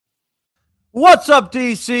What's up,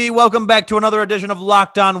 DC? Welcome back to another edition of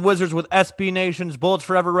Locked On Wizards with SB Nation's Bullets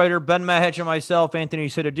Forever writer Ben Mahich and myself, Anthony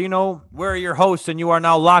Cittadino. We're your hosts, and you are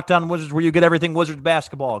now Locked On Wizards, where you get everything Wizards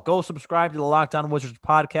basketball. Go subscribe to the Locked On Wizards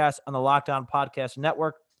podcast on the Locked On Podcast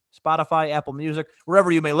Network, Spotify, Apple Music,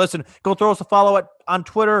 wherever you may listen. Go throw us a follow on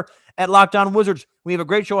Twitter at Locked On Wizards. We have a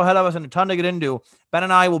great show ahead of us and a ton to get into. Ben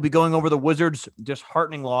and I will be going over the Wizards'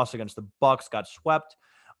 disheartening loss against the Bucks, got swept.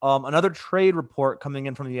 Another trade report coming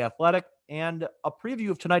in from the Athletic, and a preview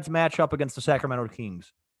of tonight's matchup against the Sacramento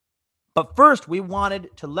Kings. But first, we wanted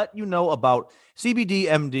to let you know about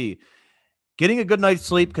CBDMD. Getting a good night's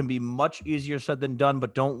sleep can be much easier said than done,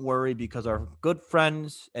 but don't worry, because our good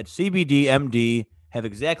friends at CBDMD have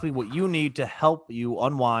exactly what you need to help you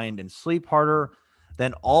unwind and sleep harder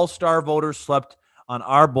than all-star voters slept on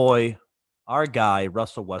our guy,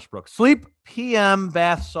 Russell Westbrook. Sleep PM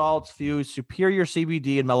bath salts fuse superior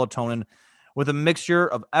CBD and melatonin with a mixture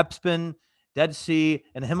of Epsom, Dead Sea,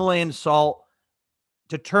 and Himalayan salt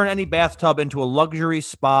to turn any bathtub into a luxury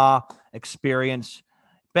spa experience.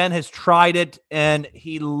 Ben has tried it, and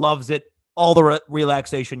he loves it. All the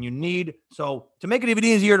relaxation you need. So to make it even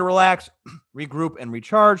easier to relax, regroup, and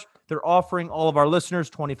recharge, they're offering all of our listeners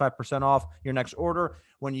 25% off your next order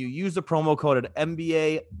when you use the promo code at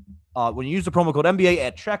NBA. When you use the promo code NBA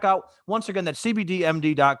at checkout. Once again, that's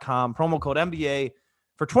cbdmd.com, promo code NBA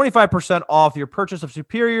for 25% off your purchase of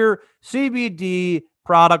superior CBD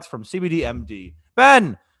products from CBDMD.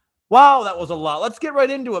 Ben, wow, that was a lot. Let's get right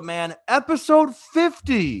into it, man. Episode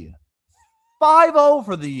 50. 5-0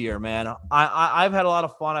 for the year, man. I've had a lot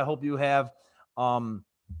of fun. I hope you have. And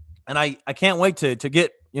I can't wait to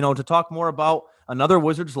get, to talk more about another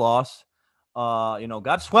Wizards loss.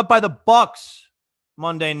 Got swept by the Bucks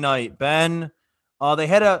Monday night, Ben. They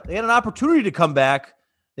had an opportunity to come back.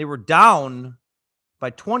 They were down by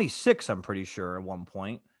 26, I'm pretty sure, at one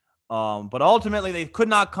point. But ultimately they could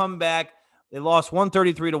not come back. They lost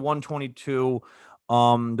 133 to 122.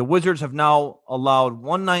 The Wizards have now allowed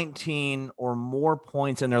 119 or more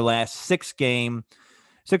points in their last six games.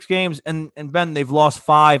 And Ben, they've lost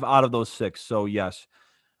 5 out of those 6. So yes,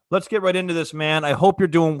 let's get right into this, man. I hope you're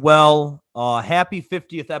doing well. Happy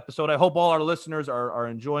 50th episode. I hope all our listeners are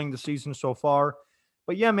enjoying the season so far.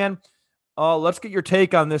 But yeah, man, let's get your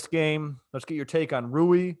take on this game. Let's get your take on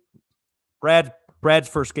Rui, Brad's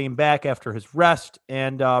first game back after his rest,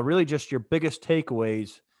 and really just your biggest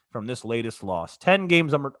takeaways from this latest loss. 10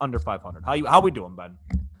 games under 500. How we doing, Ben?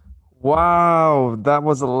 Wow, that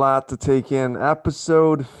was a lot to take in.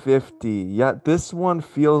 Episode 50. Yeah, this one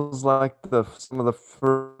feels like some of the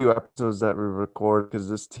first few episodes that we record because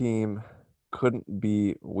this team couldn't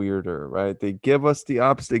be weirder, right? They give us the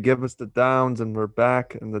ups, they give us the downs, and we're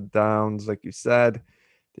back in the downs, like you said.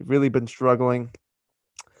 They've really been struggling.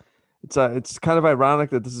 It's kind of ironic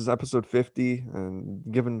that this is episode 50, and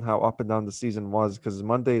given how up and down the season was, because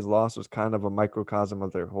Monday's loss was kind of a microcosm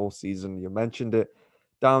of their whole season. You mentioned it,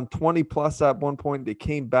 down 20 plus at one point. They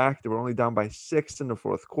came back. They were only down by 6 in the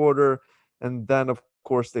fourth quarter, and then of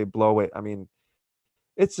course they blow it. I mean,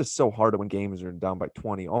 it's just so hard to win games when you're down by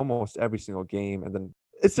 20 almost every single game, and then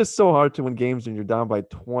it's just so hard to win games when you're down by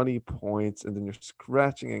 20 points, and then you're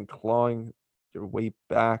scratching and clawing your way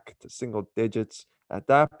back to single digits. At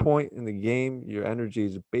that point in the game, your energy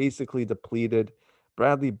is basically depleted.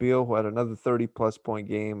 Bradley Beal, who had another 30 plus point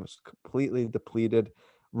game, was completely depleted.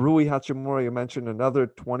 Rui Hachimura, you mentioned another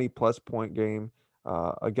 20 plus point game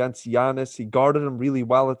against Giannis. He guarded him really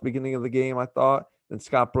well at the beginning of the game, I thought. Then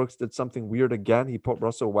Scott Brooks did something weird again. He put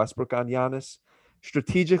Russell Westbrook on Giannis.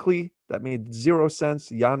 Strategically, that made zero sense.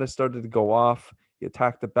 Giannis started to go off. He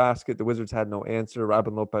attacked the basket. The Wizards had no answer.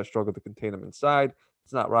 Robin Lopez struggled to contain him inside.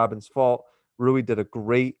 It's not Robin's fault. Rui did a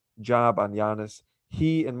great job on Giannis.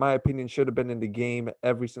 He, in my opinion, should have been in the game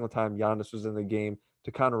every single time Giannis was in the game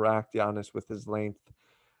to counteract Giannis with his length.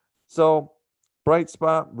 So, bright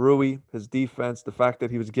spot, Rui, his defense, the fact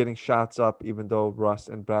that he was getting shots up, even though Russ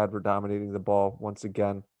and Brad were dominating the ball once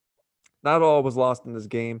again. Not all was lost in this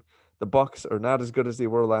game. The Bucks are not as good as they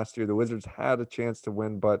were last year. The Wizards had a chance to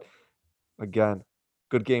win, but again,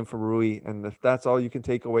 good game for Rui. And if that's all you can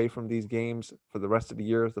take away from these games for the rest of the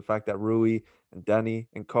year, the fact that Rui and Denny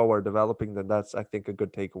and Co are developing, then that's, I think, a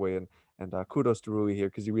good takeaway. And kudos to Rui here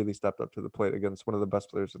because he really stepped up to the plate against one of the best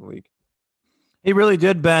players in the league. He really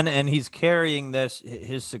did, Ben, and he's carrying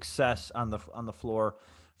his success on the floor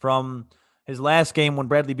from his last game when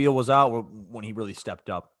Bradley Beal was out, when he really stepped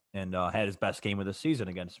up and had his best game of the season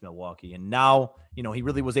against Milwaukee. And now, he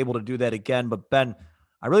really was able to do that again. But Ben,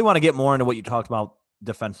 I really want to get more into what you talked about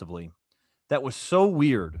defensively. That was so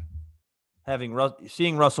weird,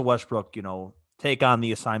 seeing Russell Westbrook, take on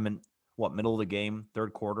the assignment. Middle of the game,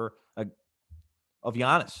 third quarter, of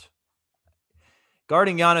Giannis.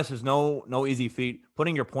 Guarding Giannis is no easy feat.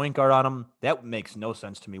 Putting your point guard on him, that makes no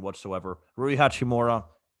sense to me whatsoever. Rui Hachimura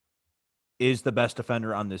is the best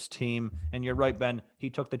defender on this team. And you're right, Ben. He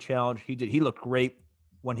took the challenge. He looked great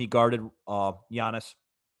when he guarded Giannis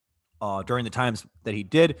during the times that he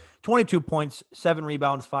did. 22 points, 7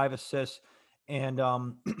 rebounds, 5 assists. And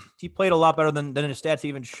he played a lot better than his stats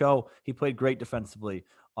even show. He played great defensively.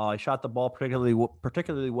 He shot the ball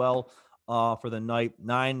particularly well for the night.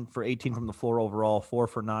 9 for 18 from the floor overall, 4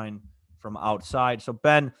 for 9 from outside. So,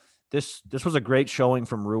 Ben, this was a great showing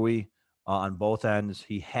from Rui on both ends.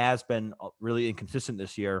 He has been really inconsistent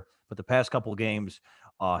this year, but the past couple games,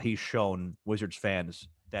 he's shown Wizards fans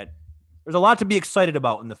that there's a lot to be excited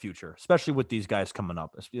about in the future, especially with these guys coming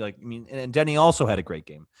up. And Denny also had a great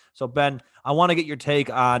game. So, Ben, I want to get your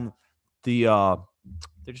take on their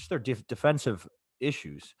defensive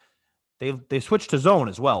issues. They switched to zone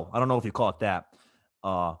as well. I don't know if you call it that.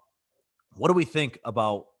 What do we think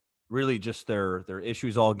about really just their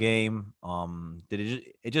issues all game?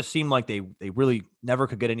 It just seemed like they really never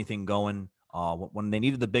could get anything going. When they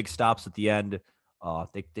needed the big stops at the end,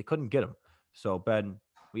 they couldn't get them. So, Ben,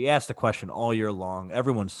 we asked the question all year long.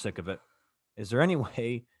 Everyone's sick of it. Is there any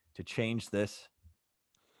way to change this?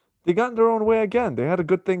 They got in their own way again. They had a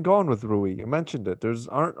good thing going with Rui. You mentioned it. There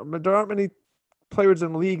aren't many players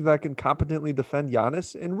in the league that can competently defend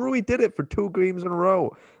Giannis, and Rui did it for 2 games in a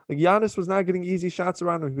row. Like, Giannis was not getting easy shots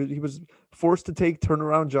around him. He was forced to take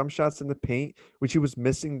turnaround jump shots in the paint, which he was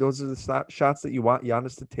missing. Those are the shots that you want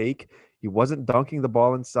Giannis to take. He wasn't dunking the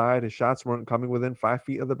ball inside. His shots weren't coming within 5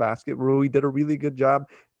 feet of the basket. Rui did a really good job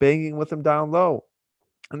banging with him down low.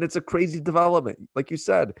 And it's a crazy development. Like you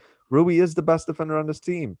said, Rui is the best defender on this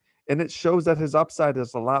team. And it shows that his upside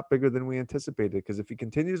is a lot bigger than we anticipated. Because if he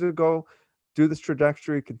continues to go through this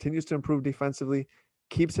trajectory, continues to improve defensively,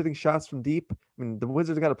 keeps hitting shots from deep, I mean, the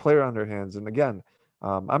Wizards got a player on their hands. And again,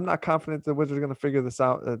 I'm not confident the Wizards are going to figure this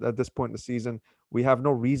out at this point in the season. We have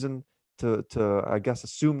no reason to I guess,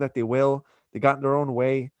 assume that they will. They got in their own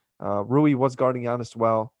way. Rui was guarding Giannis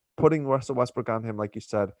well. Putting Russell Westbrook on him, like you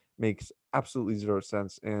said, makes absolutely zero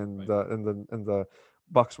sense. And the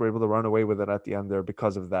Bucks were able to run away with it at the end there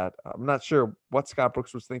because of that. I'm not sure what Scott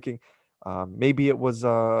Brooks was thinking. Maybe it was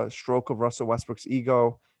a stroke of Russell Westbrook's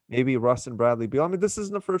ego. Maybe Russ and Bradley Beal. I mean, this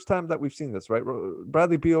isn't the first time that we've seen this, right?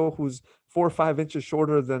 Bradley Beal, who's 4 or 5 inches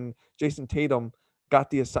shorter than Jason Tatum, got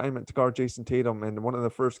the assignment to guard Jason Tatum. And one of the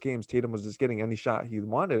first games, Tatum was just getting any shot he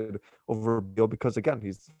wanted over Beal because, again,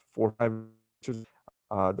 he's 4 or 5 inches.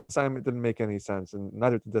 The assignment didn't make any sense, and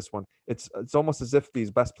neither did this one. It's almost as if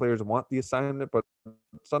these best players want the assignment, but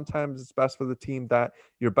sometimes it's best for the team that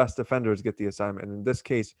your best defenders get the assignment. And in this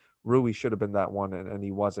case, Rui should have been that one, and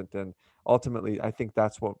he wasn't. And ultimately, I think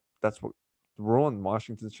that's what ruined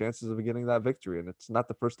Washington's chances of getting that victory. And it's not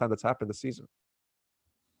the first time that's happened this season.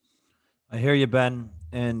 I hear you, Ben,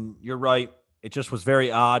 and you're right. It just was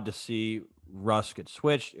very odd to see Russ get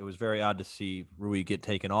switched. It was very odd to see Rui get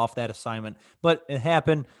taken off that assignment, but it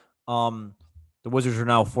happened. The Wizards are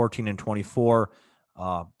now 14-24,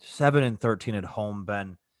 7-13 at home,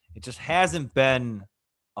 Ben. It just hasn't been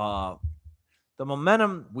the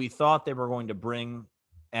momentum we thought they were going to bring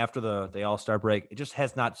after the All-Star break. It just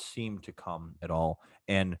has not seemed to come at all.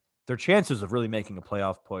 And their chances of really making a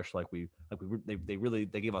playoff push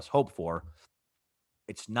they gave us hope for,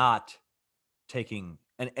 it's not taking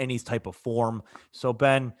any type of form. So,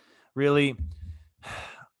 Ben, really,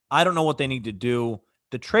 I don't know what they need to do.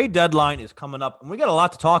 The trade deadline is coming up, and we got a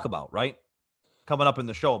lot to talk about, right? Coming up in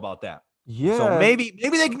the show about that. Yeah. So maybe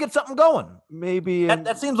they can get something going. Maybe.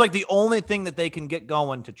 That seems like the only thing that they can get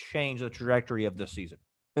going to change the trajectory of this season.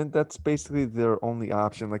 And that's basically their only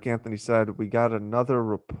option. Like Anthony said, we got another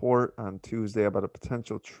report on Tuesday about a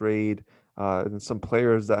potential trade and some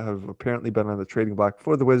players that have apparently been on the trading block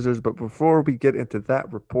for the Wizards. But before we get into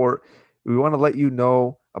that report, we want to let you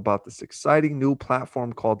know about this exciting new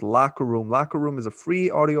platform called Locker Room. Locker Room is a free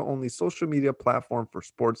audio-only social media platform for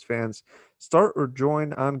sports fans. Start or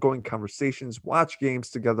join ongoing conversations, watch games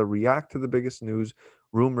together, react to the biggest news,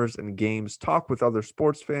 rumors, and games, talk with other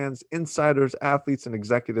sports fans, insiders, athletes, and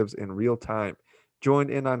executives in real time.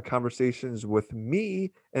 Join in on conversations with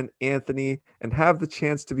me and Anthony and have the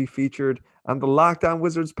chance to be featured on the Locked On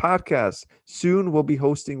Wizards podcast. Soon we'll be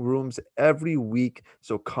hosting rooms every week,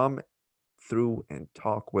 so come through and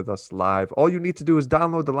talk with us live. All you need to do is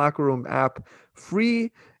download the Locker Room app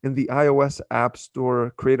free in the iOS App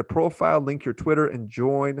Store. Create a profile, link your Twitter, and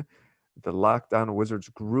join the Locked On Wizards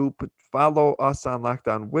group. Follow us on Locked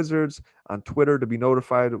On Wizards on Twitter to be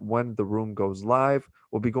notified when the room goes live.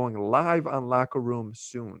 We'll be going live on Locker Room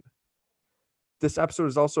soon. This episode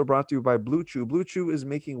is also brought to you by Blue Chew. Blue Chew is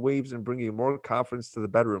making waves and bringing more confidence to the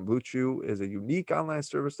bedroom. Blue Chew is a unique online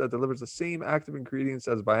service that delivers the same active ingredients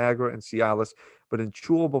as Viagra and Cialis, but in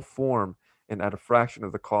chewable form and at a fraction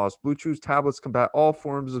of the cost. Blue Chew's tablets combat all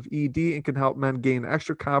forms of ED and can help men gain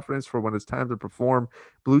extra confidence for when it's time to perform.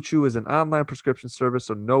 Blue Chew is an online prescription service,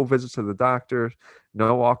 so no visits to the doctor,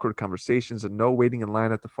 no awkward conversations, and no waiting in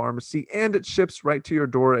line at the pharmacy. And it ships right to your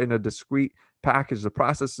door in a discreet package. The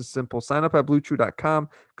process is simple. Sign up at bluechew.com,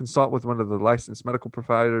 consult with one of the licensed medical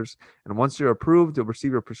providers, and once you're approved, you'll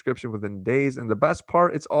receive your prescription within days. And the best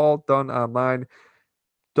part, it's all done online.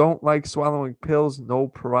 Don't like swallowing pills? No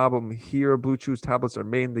problem here. Blue Chew's tablets are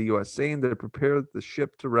made in the USA and they're prepared to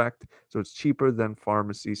ship direct, so it's cheaper than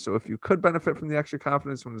pharmacy. So if you could benefit from the extra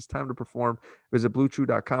confidence when it's time to perform, visit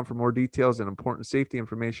bluechew.com for more details and important safety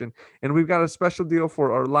information. And we've got a special deal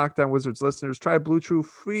for our Locked On Wizards listeners. Try Blue Chew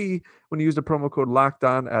free when you use the promo code Locked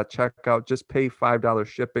On at checkout. Just pay $5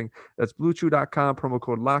 shipping. That's bluechew.com, promo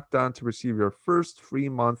code Locked On to receive your first free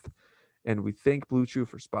month. And we thank Blue Chew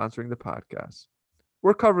for sponsoring the podcast.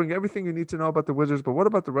 We're covering everything you need to know about the Wizards, but what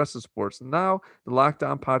about the rest of sports? Now, the Locked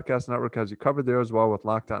On Podcast Network has you covered there as well with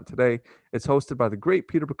Locked On Today. It's hosted by the great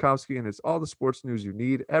Peter Bukowski, and it's all the sports news you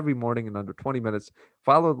need every morning in under 20 minutes.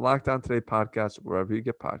 Follow the Locked On Today podcast wherever you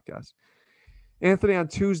get podcasts. Anthony, on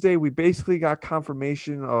Tuesday, we basically got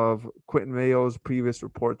confirmation of Quentin Mayo's previous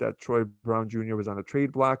report that Troy Brown Jr. was on a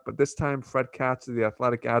trade block, but this time Fred Katz of The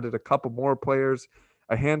Athletic added a couple more players,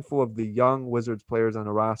 a handful of the young Wizards players on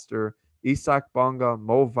the roster. Isaac Bonga,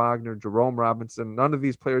 Mo Wagner, Jerome Robinson. None of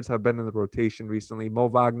these players have been in the rotation recently. Mo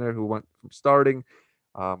Wagner, who went from starting,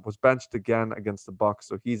 was benched again against the Bucks,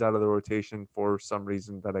 so he's out of the rotation for some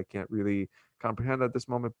reason that I can't really comprehend at this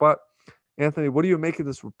moment. But, Anthony, what do you make of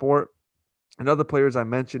this report? And other players I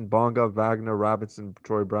mentioned, Bonga, Wagner, Robinson,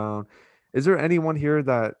 Troy Brown. Is there anyone here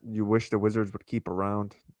that you wish the Wizards would keep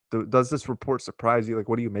around? Does this report surprise you? Like,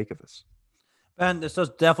 what do you make of this? Ben, this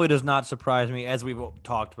definitely does not surprise me. As we've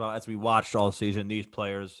talked about, as we watched all season, these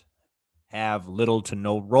players have little to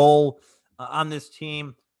no role on this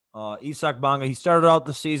team. Isaac Bonga, he started out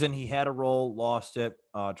the season. He had a role, lost it.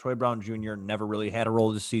 Troy Brown Jr. never really had a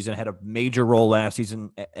role this season. Had a major role last season,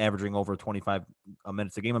 averaging over 25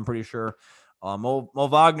 minutes a game, I'm pretty sure. Mo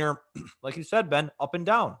Wagner, like you said, Ben, up and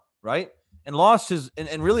down, right? And lost his,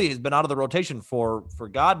 and really has been out of the rotation for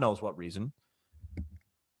God knows what reason.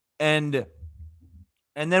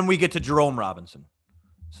 And then we get to Jerome Robinson.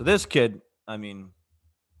 So this kid, I mean,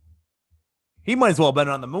 he might as well have been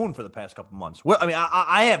on the moon for the past couple months. Well, I mean,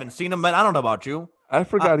 I haven't seen him, but I don't know about you. I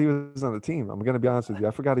forgot he was on the team. I'm going to be honest with you.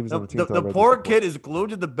 I forgot he was on the team. The poor kid is glued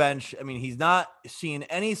to the bench. I mean, he's not seeing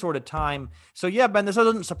any sort of time. So, yeah, Ben, this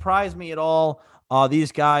doesn't surprise me at all.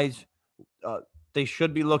 These guys, they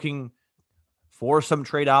should be looking for some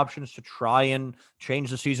trade options to try and change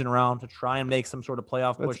the season around, to try and make some sort of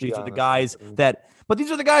playoff push. These are the guys but these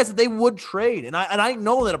are the guys that they would trade. And I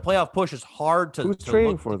know that a playoff push is hard to. Who's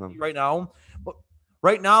trading for them right now?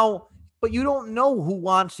 But you don't know who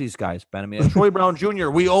wants these guys, Ben. I mean, Troy Brown Jr.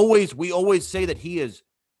 We always say that he's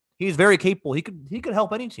very capable. He could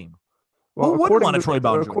help any team. Well, who wouldn't want a Troy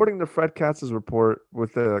Brown Jr.? According to Fred Katz's report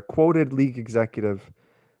with a quoted league executive,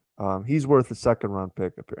 he's worth a second-round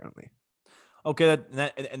pick apparently. Okay,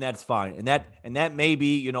 and that's fine, and that may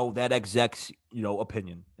be that exec's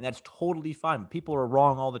opinion, and that's totally fine. People are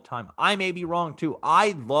wrong all the time. I may be wrong too.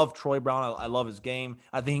 I love Troy Brown. I love his game.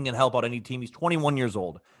 I think he can help out any team. He's 21 years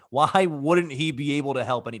old. Why wouldn't he be able to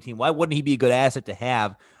help any team? Why wouldn't he be a good asset to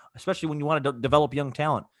have, especially when you want to develop young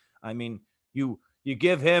talent? I mean, you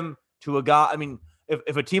give him to a guy. I mean,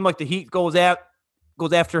 if a team like the Heat goes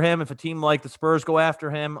after him, if a team like the Spurs go after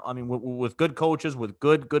him, I mean, with good coaches, with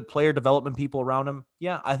good player development people around him,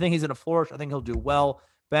 yeah, I think he's going to flourish. I think he'll do well.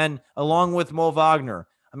 Ben, along with Mo Wagner,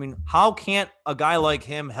 I mean, how can't a guy like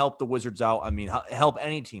him help the Wizards out? I mean, help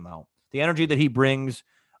any team out. The energy that he brings,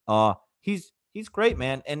 he's great,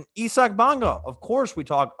 man. And Isaac Bonga, of course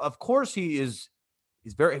he's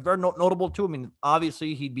very, very notable too. I mean,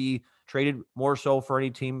 obviously he'd be traded more so for any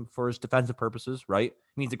team for his defensive purposes, right?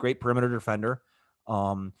 He's a great perimeter defender.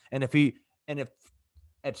 And if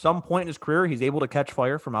at some point in his career he's able to catch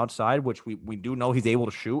fire from outside, which we do know he's able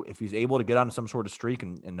to shoot, if he's able to get on some sort of streak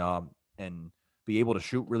and be able to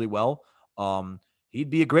shoot really well, he'd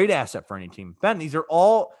be a great asset for any team. Ben, these are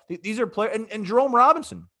players, and Jerome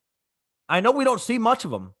Robinson. I know we don't see much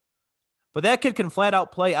of him, but that kid can flat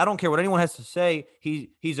out play. I don't care what anyone has to say.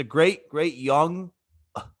 He's a great young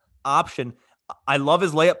option. I love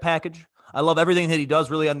his layup package. I love everything that he does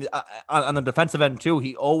really on the defensive end too.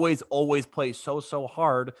 He always plays so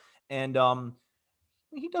hard, and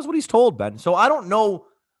he does what he's told, Ben. So I don't know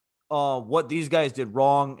what these guys did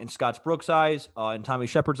wrong in Scott Brooks' eyes, and Tommy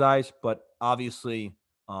Shepard's eyes, but obviously,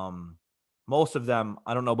 most of them,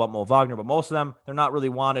 I don't know about Mo Wagner, but most of them, they're not really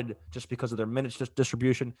wanted just because of their minutes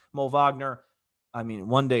distribution. Mo Wagner, I mean,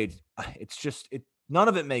 one day it's just none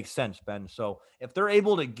of it makes sense, Ben. So if they're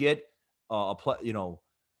able to get an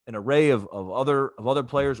array of other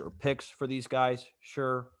players or picks for these guys,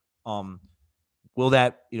 sure. Will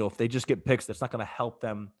that, if they just get picks, that's not going to help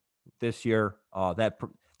them this year.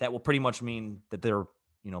 That will pretty much mean that they're,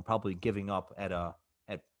 probably giving up at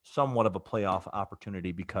somewhat of a playoff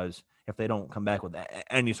opportunity, because if they don't come back with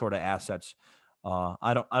any sort of assets,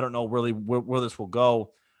 I don't know really where this will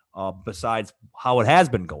go, besides how it has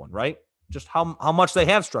been going, right? Just how much they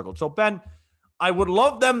have struggled. So, Ben, I would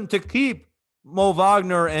love them to keep Mo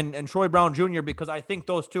Wagner and Troy Brown Jr., because I think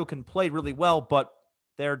those two can play really well, but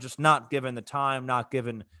they're just not given the time, not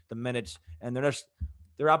given the minutes, and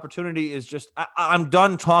their opportunity is just. I'm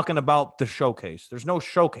done talking about the showcase. There's no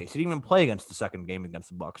showcase. He didn't even play against the second game against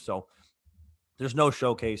the Bucks, so there's no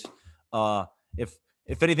showcase.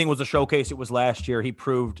 If anything was a showcase, it was last year. He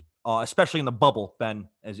proved, especially in the bubble, Ben,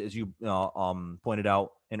 as you pointed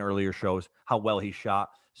out in earlier shows, how well he shot.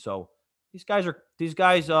 So these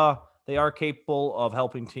guys they are capable of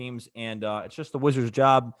helping teams, and it's just the Wizards'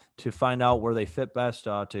 job to find out where they fit best,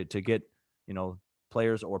 to get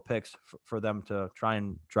players or picks for them to try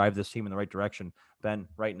and drive this team in the right direction. Ben,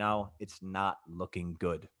 right now it's not looking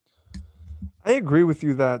good. I agree with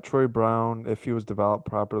you that Troy Brown, if he was developed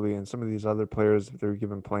properly, and some of these other players, if they're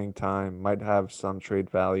given playing time, might have some trade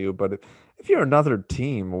value. But if you're another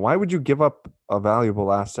team, why would you give up a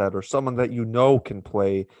valuable asset or someone that can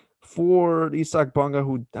play for Isak Bonga,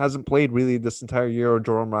 who hasn't played really this entire year, or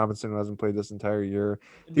Jerome Robinson, who hasn't played this entire year?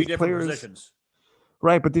 It'd be different positions.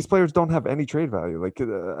 Right, but these players don't have any trade value. Like,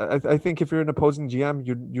 I think if you're an opposing GM,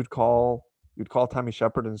 you'd call Tommy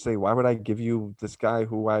Shepard and say, why would I give you this guy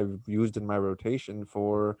who I've used in my rotation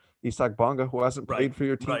for Isak Bonga, who hasn't played for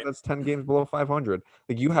your team that's 10 games below 500?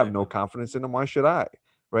 Like, you have no confidence in him. Why should I?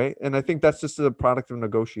 Right. And I think that's just a product of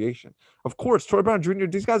negotiation. Of course, Troy Brown Jr.,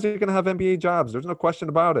 these guys are going to have NBA jobs. There's no question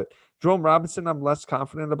about it. Jerome Robinson, I'm less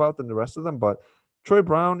confident about than the rest of them, but Troy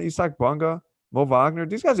Brown, Isak Bonga, Mo Wagner,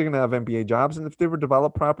 these guys are going to have NBA jobs. And if they were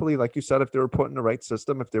developed properly, like you said, if they were put in the right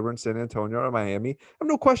system, if they were in San Antonio or Miami, I have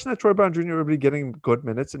no question that Troy Brown Jr. would be getting good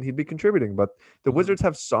minutes and he'd be contributing. But the Wizards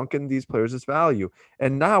have sunken these players' value.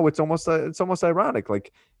 And now it's almost ironic.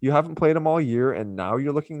 Like, you haven't played them all year, and now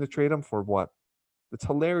you're looking to trade them for what? It's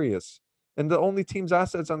hilarious. And the only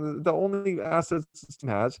assets this team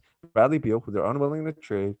has, Bradley Beal, who they're unwilling to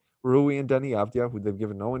trade, Rui and Denny Avdia, who they've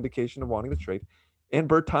given no indication of wanting to trade, and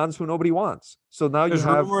Bertans, who nobody wants. So now there's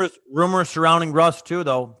rumors surrounding Russ too,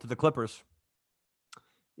 though, to the Clippers.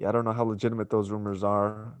 Yeah, I don't know how legitimate those rumors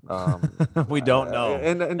are. We don't know.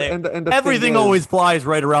 And everything always flies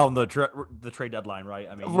right around the trade deadline, right?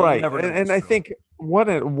 I mean, right. And I think what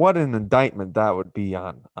an indictment that would be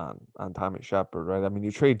on Tommy Shepard, right? I mean,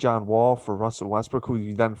 you trade John Wall for Russell Westbrook, who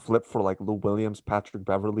you then flip for like Lou Williams, Patrick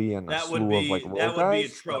Beverly, and that would be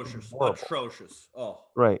atrocious. Atrocious. Oh,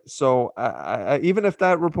 right. So I even if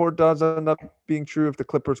that report does end up being true, if the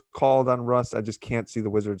Clippers called on Russ, I just can't see the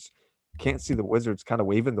Wizards kind of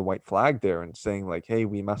waving the white flag there and saying like, hey,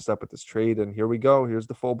 we messed up with this trade and here we go. Here's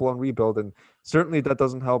the full-blown rebuild. And certainly that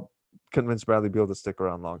doesn't help convince Bradley Beal to stick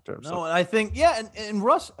around long-term. No, so. I think, and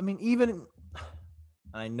Russ, I mean,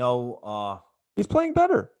 I know he's playing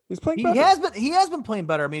better. Better. He has been playing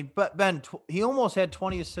better. I mean, but Ben, he almost had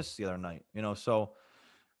 20 assists the other night, so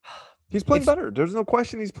he's playing better. There's no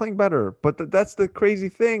question he's playing better. But that's the crazy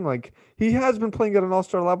thing. Like, he has been playing at an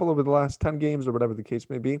all-star level over the last 10 games or whatever the case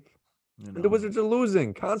may be. And the Wizards are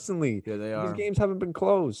losing constantly. Yeah, they are. These games haven't been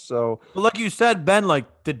close. So, but like you said, Ben,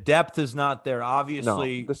 like the depth is not there.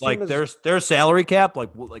 Obviously, like their salary cap,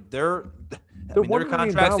 like their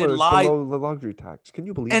contracts below the luxury tax. Can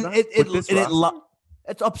you believe that?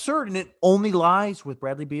 It's absurd, and it only lies with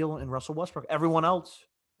Bradley Beal and Russell Westbrook. Everyone else,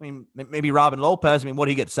 I mean, maybe Robin Lopez. I mean, what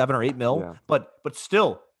he gets, 7 or 8 mil, yeah. but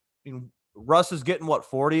still, I mean, Russ is getting what,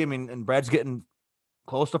 40. I mean, and Brad's getting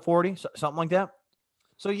close to 40, something like that.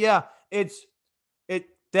 So yeah.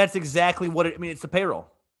 That's exactly what it. I mean, it's the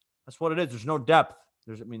payroll. That's what it is. There's no depth.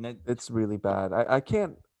 It's really bad. I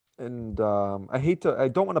can't, and I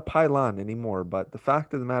don't want to pile on anymore. But the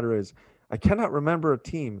fact of the matter is, I cannot remember a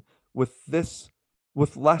team with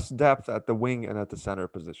less depth at the wing and at the center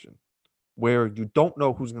position, where you don't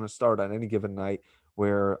know who's going to start on any given night.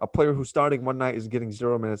 Where a player who's starting one night is getting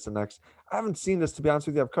 0 minutes the next. I haven't seen this, to be honest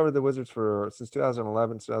with you. I've covered the Wizards since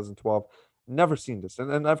 2011, 2012. Never seen this.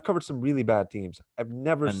 And I've covered some really bad teams. I've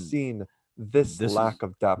never seen this lack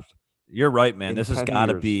of depth You're right, man. in This has 10 got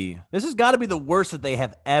to years. be the worst that they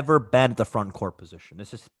have ever been at the front court position. It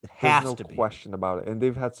There's has no to be. question about it. And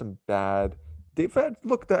they've had some bad.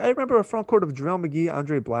 I remember a front court of JaVale McGee,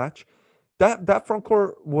 Andre Blatch. That front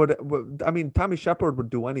court would. I mean, Tommy Shepard would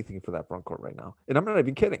do anything for that front court right now, and I'm not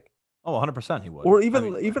even kidding. Oh, 100% he would. Or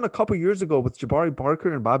even a couple years ago with Jabari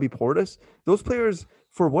Parker and Bobby Portis, those players,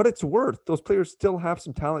 for what it's worth, those players still have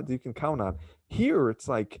some talent that you can count on. Here, it's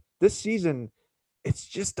like this season, it's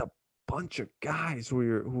just a bunch of guys who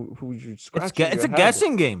you're scratching. It's a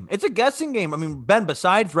guessing game. It's a guessing game. I mean, Ben,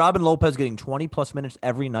 besides Robin Lopez getting 20 plus minutes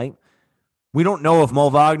every night, we don't know if Mo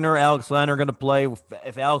Wagner, Alex Len are going to play.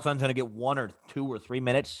 If Alex Len's going to get 1 or 2 or 3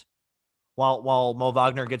 minutes, while Mo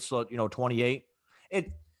Wagner gets 28.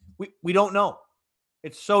 We don't know.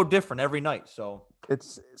 It's so different every night. So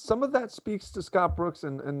it's some of that speaks to Scott Brooks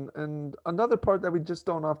and another part that we just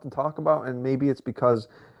don't often talk about, and maybe it's because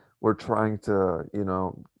we're trying to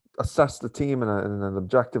assess the team in an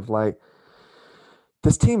objective light.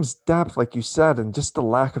 This team's depth, like you said, and just the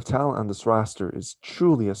lack of talent on this roster is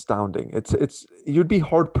truly astounding. It's you'd be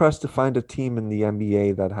hard pressed to find a team in the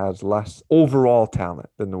NBA that has less overall talent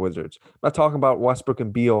than the Wizards. I'm not talking about Westbrook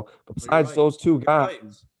and Beal, but besides those two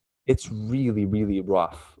guys, it's really, really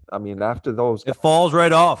rough. I mean, after those, it falls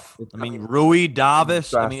right off. I mean, Rui,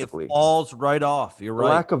 Davis. I mean, it falls right off. You're right.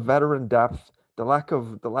 The lack of veteran depth, the lack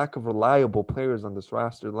of reliable players on this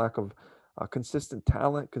roster, the lack of consistent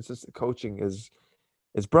talent, consistent coaching is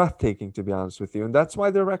breathtaking, to be honest with you. And that's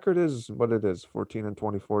why their record is what it is,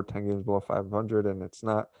 14-24, 10 games below 500, and it's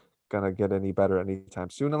not going to get any better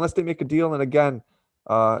anytime soon unless they make a deal. And again,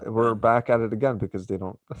 we're back at it again because they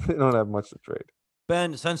don't have much to trade.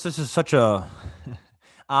 Ben, since this is such a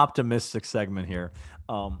optimistic segment here,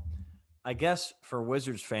 I guess for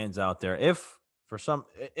Wizards fans out there, if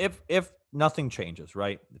nothing changes,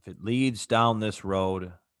 right? If it leads down this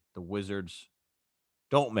road, the Wizards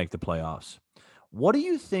don't make the playoffs. What do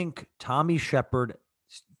you think Tommy Shepard,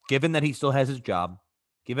 given that he still has his job,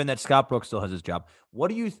 given that Scott Brooks still has his job, where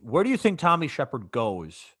do you think Tommy Shepard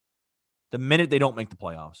goes the minute they don't make the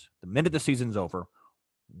playoffs, the minute the season's over?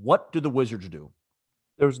 What do the Wizards do?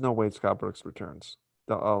 There's no way Scott Brooks returns.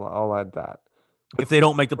 I'll add that. If they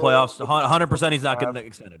don't make the playoffs, 100% he's not getting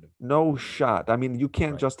extended. No shot. I mean, you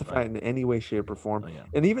can't justify it in any way, shape, or form.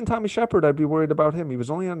 And even Tommy Shepard, I'd be worried about him. He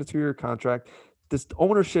was only on a 2-year contract. This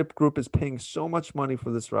ownership group is paying so much money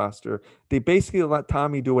for this roster. They basically let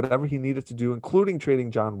Tommy do whatever he needed to do, including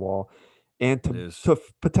trading John Wall, and to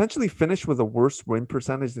potentially finish with a worse win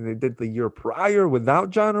percentage than they did the year prior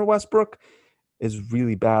without John or Westbrook is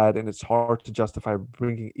really bad, and it's hard to justify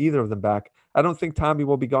bringing either of them back. I don't think Tommy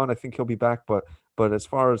will be gone. I think he'll be back, but as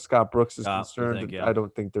far as Scott Brooks is concerned, I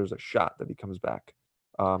don't think there's a shot that he comes back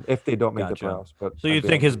if they don't make the playoffs. But so you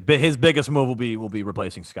think his biggest move will be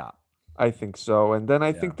replacing Scott? I think so. And then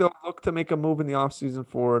I think they'll look to make a move in the offseason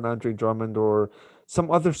for an Andre Drummond or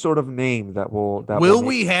some other sort of name that will. Will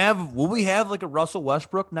we have like a Russell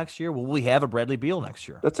Westbrook next year? Will we have a Bradley Beal next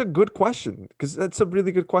year? That's a good question because that's a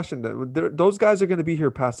really good question. Those guys are going to be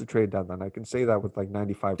here past the trade deadline. I can say that with like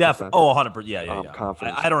 95%. 100%. Yeah.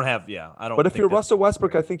 Confidence. I don't have. I don't. But if you're Russell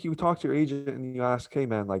Westbrook, I think you talk to your agent and you ask, hey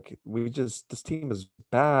man, like this team is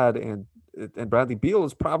bad and Bradley Beal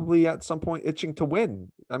is probably at some point itching to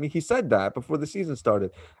win. I mean, he said that before the season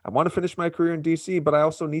started. I want to finish my career in DC, but I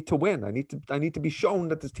also need to win. I need to be shown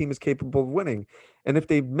that this team is capable of winning. And if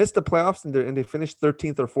they miss the playoffs and they finish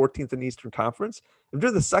 13th or 14th in the Eastern Conference, if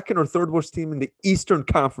they're the second or third worst team in the Eastern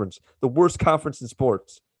Conference, the worst conference in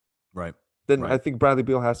sports, right? Then I think Bradley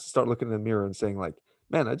Beal has to start looking in the mirror and saying, like,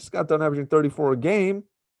 man, I just got done averaging 34 a game,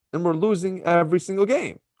 and we're losing every single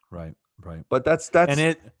game. Right. But that's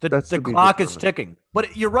the clock is ticking.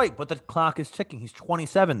 But you're right. But the clock is ticking. He's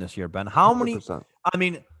 27 this year, Ben. How many? 100%. I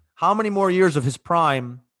mean, how many more years of his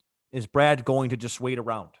prime is Brad going to just wait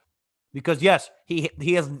around? Because yes, he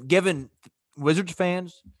has given Wizards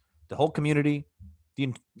fans, the whole community,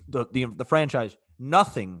 the franchise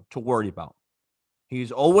nothing to worry about.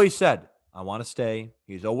 He's always said, "I want to stay."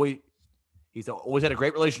 He's always had a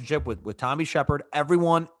great relationship with Tommy Shepard,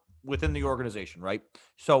 everyone within the organization, right?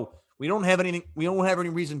 So we don't have anything. We don't have any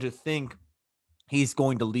reason to think he's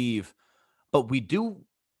going to leave, but we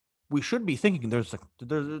should be thinking there's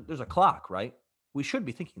a clock, right? We should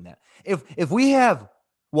be thinking that if we have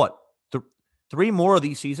three more of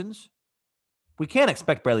these seasons, we can't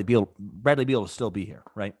expect Bradley Beal to still be here,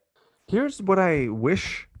 right? Here's what I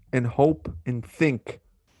wish and hope and think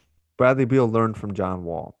Bradley Beal learned from John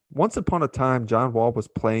Wall. Once upon a time, John Wall was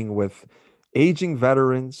playing with aging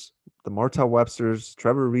veterans, the Martell Websters,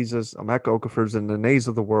 Trevor Arizas, Emeka Okafors, and the Nays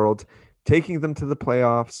of the world, taking them to the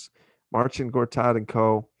playoffs, Marcin Gortat and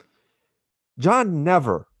co. John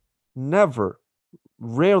never,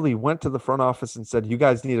 rarely went to the front office and said, you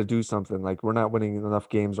guys need to do something. Like, we're not winning enough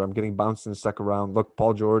games, or I'm getting bounced in the second round. Look,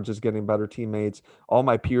 Paul George is getting better teammates. All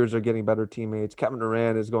my peers are getting better teammates. Kevin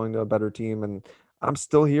Durant is going to a better team. And I'm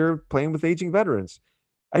still here playing with aging veterans.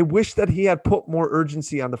 I wish that he had put more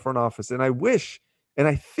urgency on the front office. And I wish, and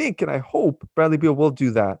I think, and I hope Bradley Beal will do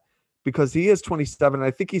that, because he is 27. And I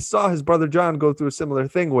think he saw his brother John go through a similar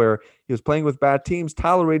thing where he was playing with bad teams,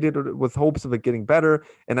 tolerated it with hopes of it getting better.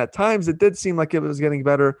 And at times it did seem like it was getting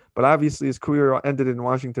better, but obviously his career ended in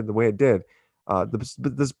Washington the way it did.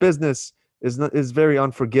 This business is very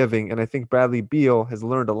unforgiving. And I think Bradley Beal has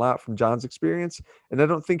learned a lot from John's experience. And I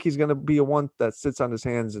don't think he's going to be a one that sits on his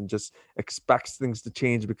hands and just expects things to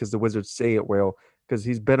change because the Wizards say it will, because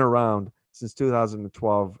he's been around since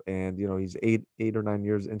 2012, and he's eight or 9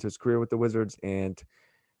 years into his career with the Wizards, and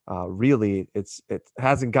really it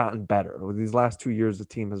hasn't gotten better. With these last 2 years, the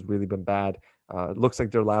team has really been bad. It looks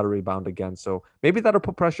like they're lottery bound again, so maybe that'll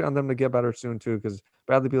put pressure on them to get better soon too, because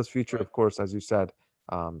Bradley Beal's future, of course, as you said,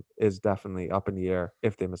 is definitely up in the air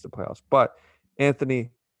if they miss the playoffs. But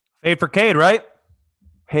Anthony, Fade for Cade, right?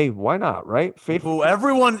 Hey, why not, right? Who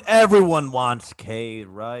everyone wants Cade,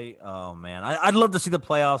 right? Oh man, I'd love to see the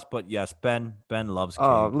playoffs, but yes, Ben loves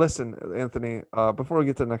Cade. Listen, Anthony. Before we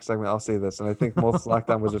get to the next segment, I'll say this, and I think most Locked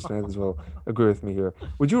On Wizards fans will agree with me here.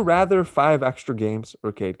 Would you rather 5 extra games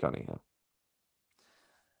or Cade Cunningham?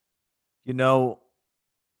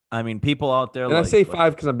 I mean, people out there, and I say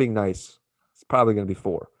 5 because I'm being nice. It's probably going to be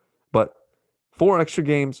 4, but 4 extra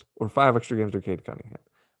games or 5 extra games or Cade Cunningham.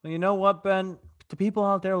 Well, you know what, Ben? To people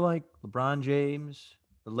out there like LeBron James,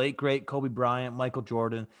 the late great Kobe Bryant, Michael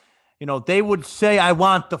Jordan, they would say, I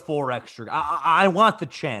want the 4 extra. I want the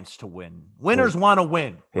chance to win. Winners want to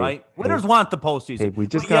win, right? Winners want the postseason. Hey, we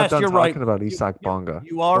just got done talking about Isaac Bonga.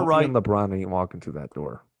 You are right. And LeBron ain't walking through that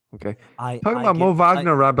door. Okay. Talking about Mo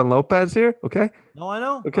Wagner, Robin Lopez here. Okay. No, I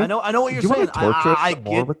know. Okay. I know what you're saying.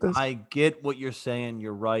 I get what you're saying.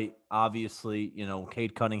 You're right. Obviously,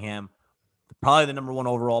 Cade Cunningham, probably the number 1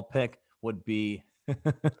 overall pick, would be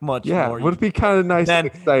much more. Would be kind of nice and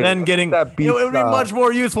exciting. Then getting that it would be much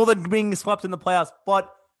more useful than being swept in the playoffs.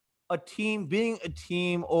 But being a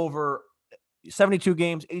team over 72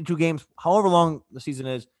 games, 82 games, however long the season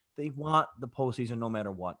is, they want the postseason no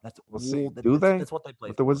matter what. That's do they? That's what they play.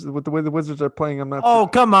 With the way the Wizards are playing, I'm not. Oh,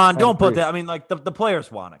 come on! Don't put that. I mean, like the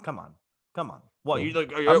players want it. Come on. What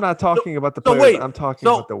I'm not talking about the players. I'm talking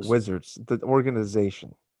about the Wizards. The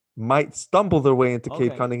organization might stumble their way into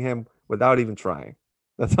Cade Cunningham without even trying.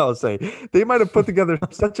 That's all I'll say. They might have put together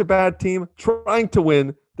such a bad team trying to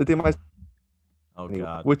win that they might. Oh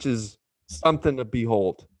God! Which is something to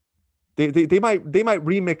behold. They might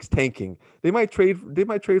remix tanking. They might trade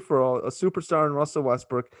for a superstar in Russell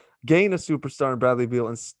Westbrook, gain a superstar in Bradley Beal,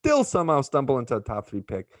 and still somehow stumble into a top 3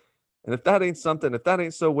 pick. And if that ain't something, if that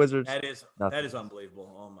ain't so Wizards, that is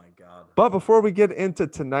unbelievable. Oh my God. But before we get into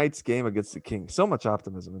tonight's game against the Kings, so much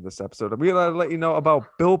optimism in this episode. I'm going to let you know about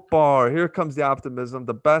Built Bar. Here comes the optimism,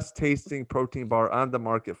 the best tasting protein bar on the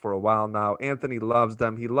market for a while now. Anthony loves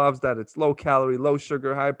them. He loves that it's low calorie, low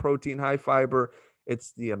sugar, high protein, high fiber.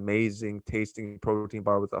 It's the amazing tasting protein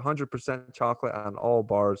bar with 100% chocolate on all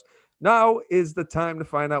bars. Now is the time to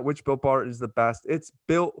find out which Built Bar is the best. It's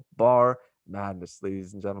Built Bar Madness,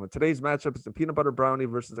 ladies and gentlemen. Today's matchup is the peanut butter brownie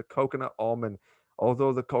versus the coconut almond.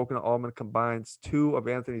 Although the coconut almond combines 2 of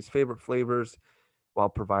Anthony's favorite flavors while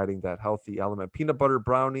providing that healthy element. Peanut butter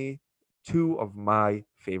brownie, 2 of my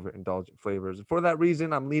favorite indulgent flavors. And for that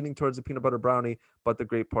reason, I'm leaning towards the peanut butter brownie, but the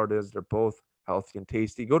great part is they're both healthy and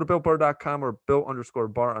tasty. Go to BuiltBar.com or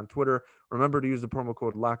Built_Bar on Twitter. Remember to use the promo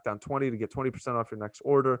code LOCKDOWN20 to get 20% off your next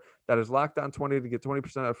order. That is LOCKDOWN20 to get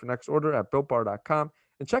 20% off your next order at BuiltBar.com.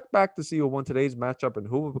 And check back to see who won today's matchup and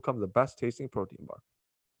who will become the best tasting protein bar.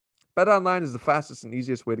 BetOnline is the fastest and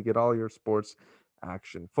easiest way to get all your sports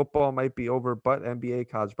action. Football might be over, but NBA,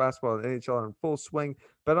 college basketball, and NHL are in full swing.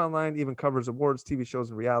 BetOnline even covers awards, TV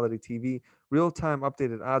shows, and reality TV. Real-time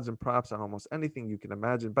updated odds and props on almost anything you can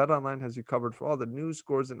imagine. BetOnline has you covered for all the news,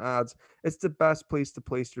 scores, and odds. It's the best place to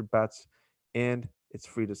place your bets, and it's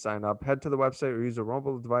free to sign up. Head to the website or use a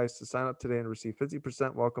mobile device to sign up today and receive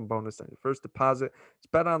 50% welcome bonus on your first deposit. It's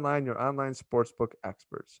BetOnline, your online sportsbook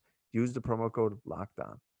experts. Use the promo code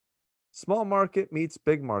LOCKEDON. Small market meets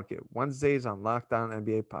big market. Wednesdays on Locked On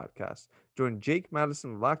NBA podcast. Join Jake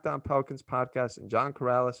Madison of Locked On Pelicans podcast and John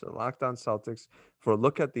Corrales of Locked On Celtics for a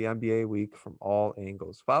look at the NBA week from all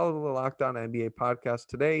angles. Follow the Locked On NBA podcast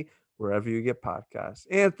today, wherever you get podcasts.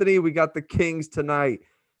 Anthony, we got the Kings tonight.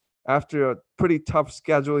 After a pretty tough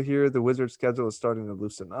schedule here, the Wizards schedule is starting to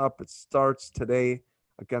loosen up. It starts today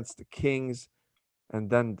against the Kings. and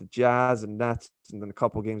then the Jazz and Nets, and then a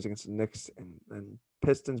couple games against the Knicks and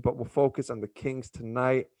Pistons. But we'll focus on the Kings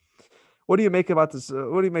tonight. What do you make about this?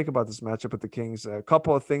 What do you make about this matchup with the Kings? A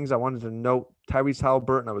couple of things I wanted to note. Tyrese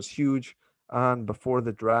Halliburton, I was huge on before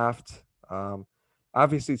the draft.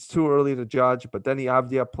 Obviously, it's too early to judge, but Denny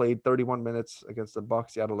Avdia played 31 minutes against the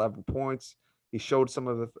Bucks. He had 11 points. He showed some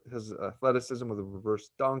of his athleticism with a reverse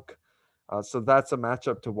dunk. So that's a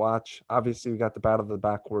matchup to watch. Obviously, we got the battle of the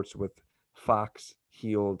backcourts with Fox,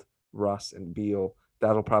 Hield, Russ, and Beal.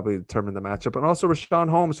 That'll probably determine the matchup. And also Rashawn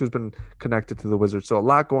Holmes, who's been connected to the Wizards. So a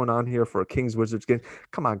lot going on here for a Kings-Wizards game.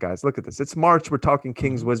 Come on, guys, look at this. It's March. We're talking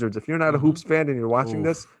Kings-Wizards. If you're not a Hoops fan and you're watching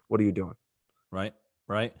this, what are you doing? Right.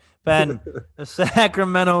 Ben, the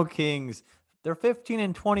Sacramento Kings, they're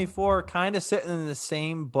 15-24, kind of sitting in the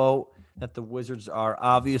same boat that the Wizards are.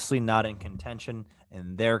 Obviously not in contention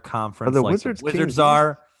in their conference. The like Wizards, the Wizards Kings,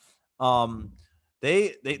 are.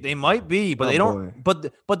 They might be, but they don't.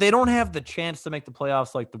 But they don't have the chance to make the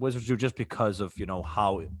playoffs like the Wizards do, just because of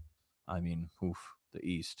how. The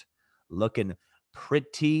East looking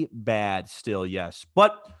pretty bad still. Yes,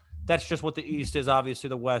 but that's just what the East is. Obviously,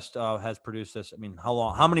 the West has produced this.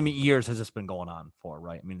 How many years has this been going on for?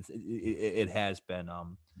 Right. It has been a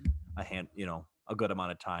good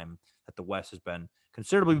amount of time that the West has been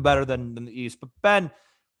considerably better than the East. But Ben,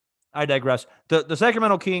 I digress. The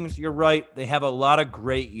Sacramento Kings, you're right. They have a lot of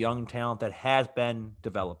great young talent that has been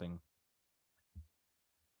developing.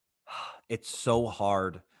 It's so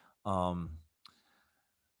hard to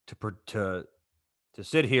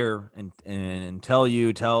sit here and tell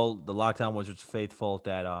the Locked On Wizards faithful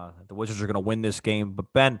that the Wizards are going to win this game.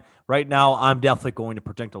 But Ben, right now, I'm definitely going to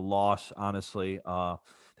predict a loss. Honestly, the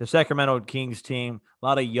Sacramento Kings team, a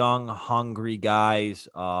lot of young, hungry guys,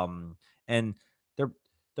 and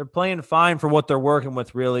they're playing fine for what they're working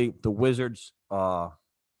with. Really, the Wizards,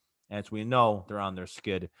 as we know, they're on their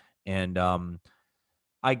skid, and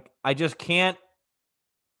I just can't.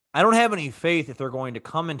 I don't have any faith if they're going to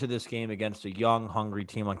come into this game against a young, hungry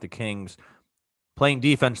team like the Kings playing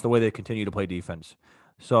defense the way they continue to play defense.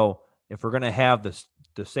 So if we're going to have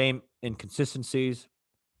the same inconsistencies,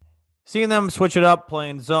 seeing them switch it up,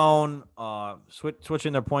 playing zone,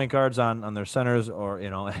 switching their point guards on their centers, or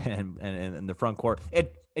and the front court,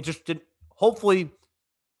 it just did. Hopefully,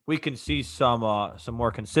 we can see some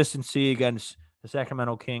more consistency against the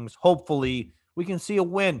Sacramento Kings. Hopefully, we can see a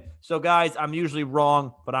win. So, guys, I'm usually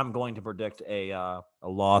wrong, but I'm going to predict a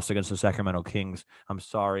loss against the Sacramento Kings. I'm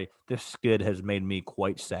sorry. This skid has made me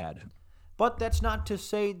quite sad. But that's not to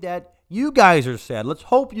say that you guys are sad. Let's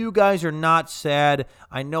hope you guys are not sad.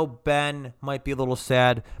 I know Ben might be a little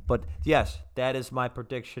sad, but yes, that is my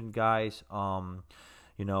prediction, guys.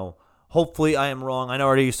 Hopefully I am wrong. I know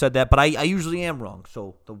already you said that, but I usually am wrong.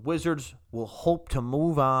 So the Wizards will hope to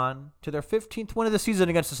move on to their 15th win of the season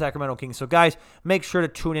against the Sacramento Kings. So, guys, make sure to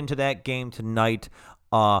tune into that game tonight.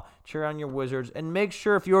 Cheer on your Wizards. And make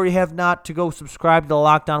sure, if you already have not, to go subscribe to the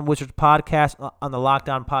Locked On Wizards podcast on the Locked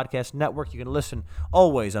On Podcast Network. You can listen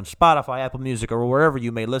always on Spotify, Apple Music, or wherever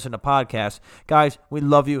you may listen to podcasts. Guys, we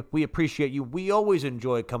love you. We appreciate you. We always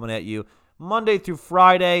enjoy coming at you Monday through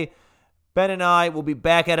Friday. Ben and I will be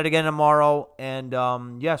back at it again tomorrow. And,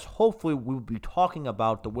 yes, hopefully we'll be talking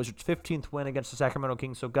about the Wizards' 15th win against the Sacramento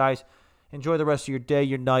Kings. So, guys, enjoy the rest of your day,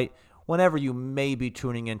 your night, whenever you may be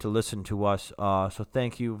tuning in to listen to us. So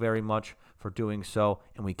thank you very much for doing so.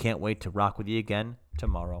 And we can't wait to rock with you again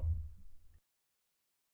tomorrow.